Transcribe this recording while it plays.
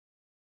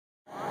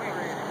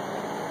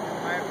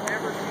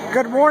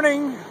Good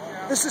morning.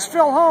 This is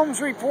Phil Holmes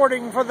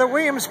reporting for the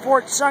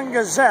Williamsport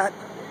Sun-Gazette.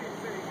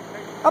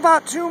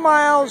 About 2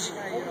 miles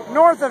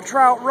north of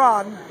Trout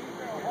Run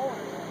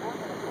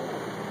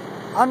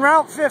on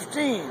Route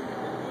 15,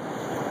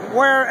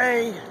 where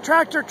a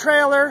tractor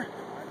trailer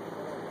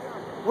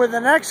with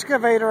an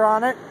excavator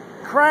on it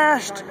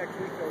crashed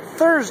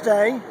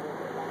Thursday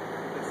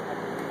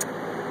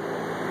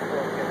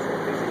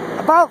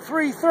about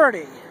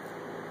 3:30.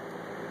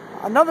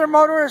 Another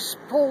motorist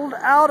pulled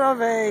out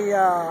of a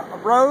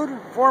road,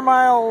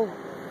 4-mile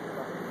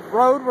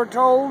road, we're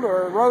told,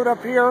 or road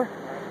up here,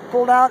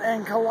 pulled out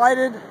and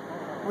collided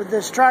with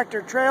this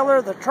tractor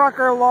trailer. The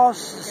trucker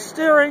lost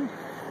steering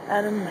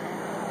and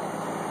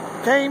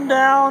came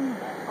down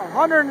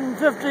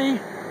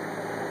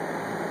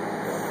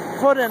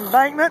 150-foot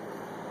embankment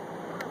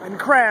and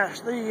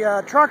crashed.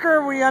 The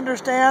trucker, we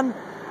understand,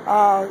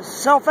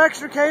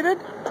 self-extricated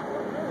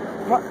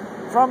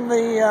from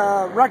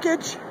the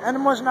wreckage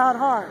and was not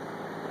harmed.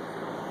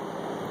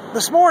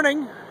 This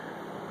morning,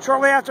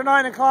 shortly after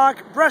 9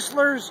 o'clock,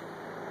 Bressler's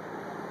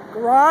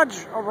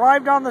garage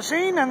arrived on the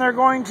scene, and they're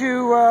going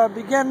to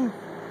begin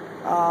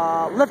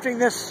lifting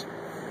this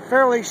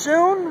fairly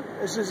soon.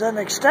 This is an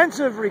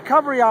extensive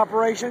recovery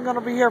operation, going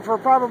to be here for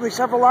probably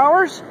several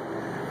hours.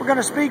 We're going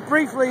to speak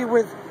briefly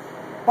with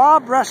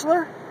Bob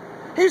Bressler.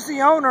 He's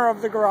the owner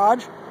of the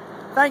garage.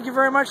 Thank you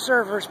very much,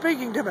 sir, for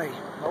speaking to me.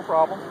 No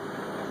problem.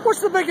 What's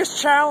the biggest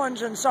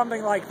challenge in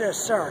something like this,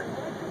 sir?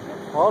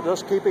 Well,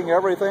 just keeping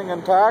everything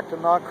intact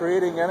and not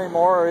creating any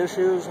more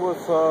issues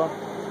with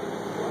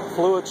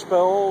fluid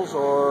spills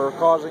or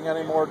causing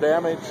any more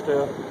damage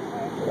to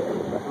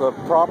the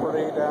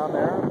property down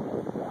there,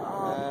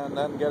 and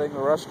then getting the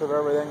rest of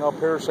everything up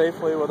here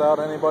safely without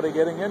anybody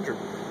getting injured.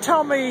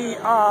 Tell me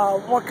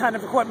what kind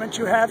of equipment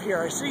you have here.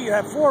 I see you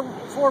have four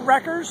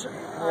wreckers.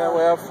 Yeah,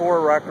 we have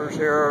 4 wreckers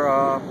here.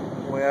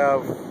 We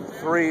have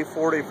 3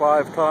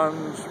 45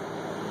 tons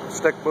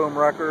stick boom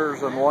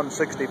wreckers and 1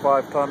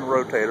 65-ton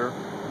rotator.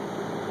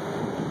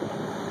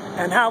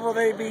 And how will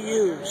they be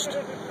used?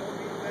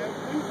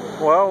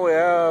 Well, we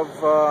have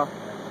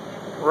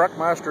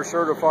Wreckmaster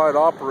certified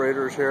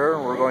operators here.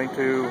 We're going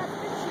to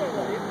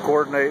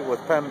coordinate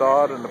with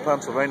PennDOT and the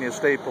Pennsylvania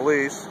State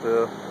Police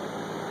to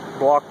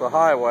block the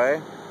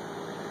highway,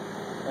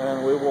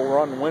 and we will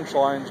run winch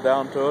lines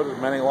down to it, as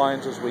many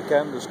lines as we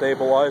can, to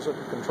stabilize it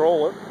and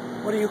control it.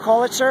 What do you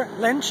call it, sir?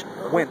 Lynch?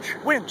 Winch.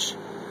 Winch.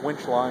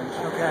 Winch lines.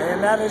 Okay,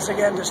 and that is,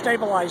 again, to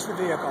stabilize the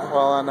vehicle.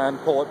 Well, and then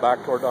pull it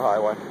back toward the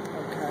highway.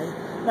 Okay.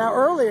 Now,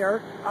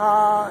 earlier,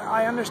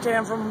 I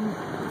understand from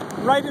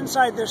right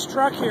inside this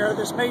truck here,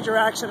 this major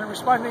accident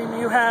responding,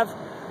 you have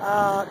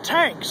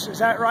tanks, is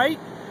that right?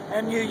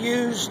 And you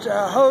used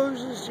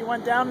hoses, you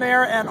went down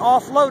there and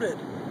offloaded.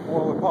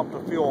 Well, we pumped the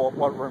fuel,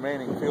 what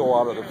remaining fuel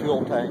out of the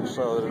fuel tanks,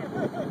 so that,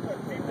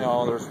 you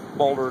know, there's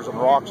boulders and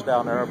rocks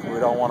down there if we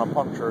don't want to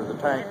puncture the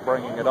tank,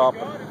 bringing it up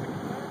and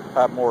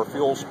have more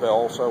fuel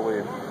spill. So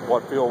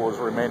what fuel was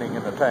remaining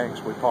in the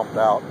tanks, we pumped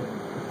out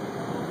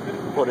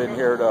and put in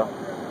here to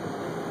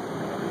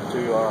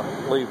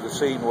leave the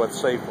scene with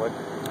safely.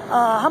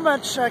 How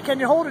much can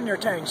you hold in your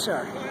tank,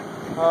 sir?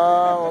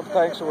 Well, the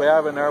tanks that we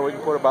have in there, we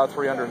can put about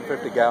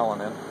 350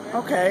 gallon in.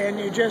 Okay, and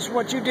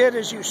what you did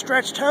is you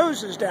stretched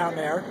hoses down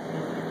there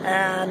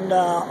and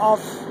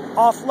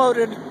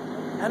offloaded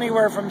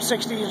anywhere from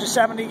 60 to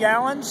 70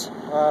 gallons?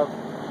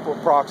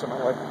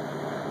 Approximately.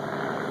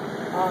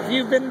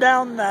 You've been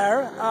down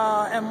there,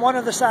 and one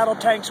of the saddle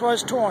tanks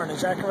was torn,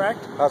 is that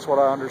correct? That's what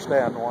I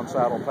understand. One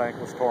saddle tank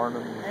was torn.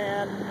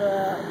 And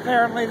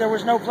apparently there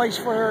was no place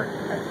for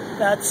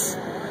that's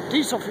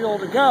diesel fuel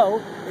to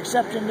go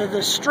except into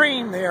the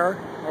stream there,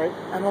 right,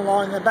 and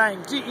along the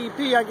bank.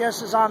 DEP, I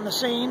guess, is on the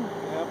scene.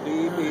 Yeah,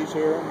 DEP's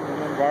here,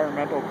 an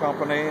environmental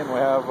company, and we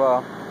have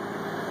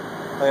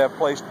they have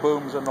placed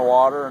booms in the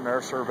water, and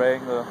they're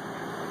surveying the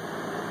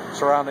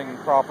surrounding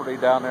property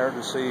down there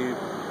to see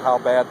how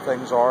bad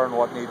things are and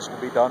what needs to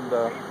be done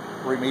to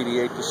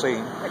remediate the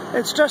scene.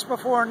 It's just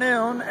before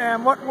noon,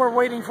 and what we're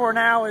waiting for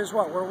now is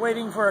what? We're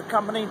waiting for a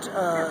company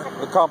to...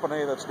 The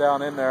company that's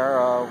down in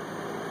there,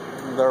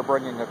 they're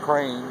bringing a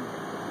crane,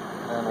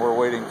 and we're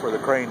waiting for the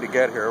crane to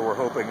get here. We're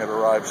hoping it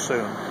arrives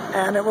soon.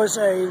 And it was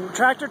a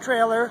tractor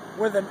trailer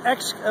with a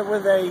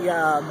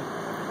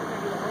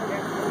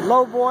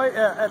low boy,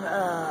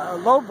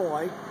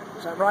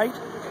 is that right?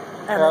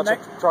 And yeah,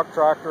 it's a truck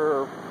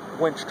tractor,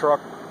 winch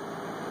truck,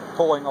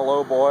 pulling a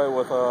low boy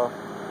with a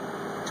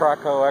track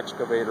hoe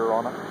excavator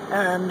on it.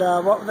 And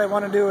what they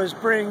want to do is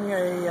bring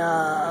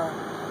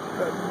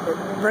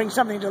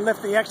something to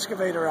lift the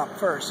excavator up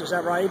first, is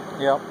that right?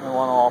 Yep, we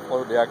want to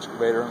offload the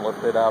excavator and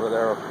lift it out of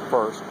there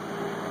first.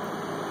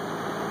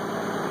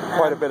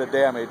 Quite a bit of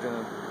damage,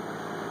 and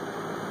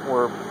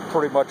we're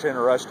pretty much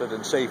interested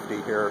in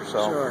safety here.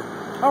 So. Sure.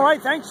 All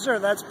right, thanks, sir.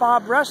 That's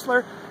Bob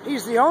Bressler.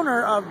 He's the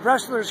owner of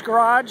Bressler's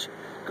Garage.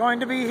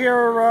 Going to be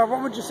here,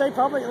 what would you say,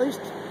 probably at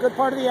least a good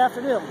part of the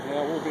afternoon.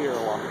 Yeah, we'll be here a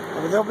while.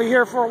 They'll be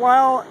here for a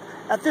while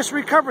at this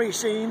recovery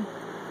scene.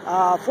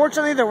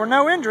 Fortunately, there were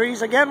no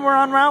injuries. Again, we're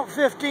on Route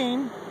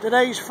 15.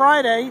 Today's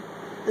Friday.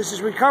 This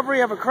is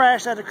recovery of a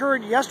crash that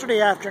occurred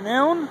yesterday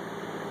afternoon,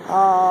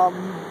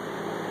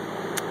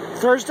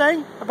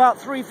 Thursday,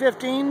 about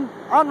 3:15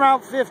 on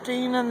Route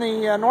 15 in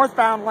the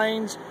northbound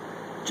lanes,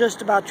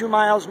 just about 2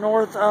 miles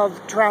north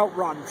of Trout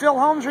Run. Phil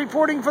Holmes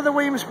reporting for the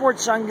Williamsport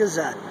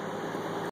Sun-Gazette.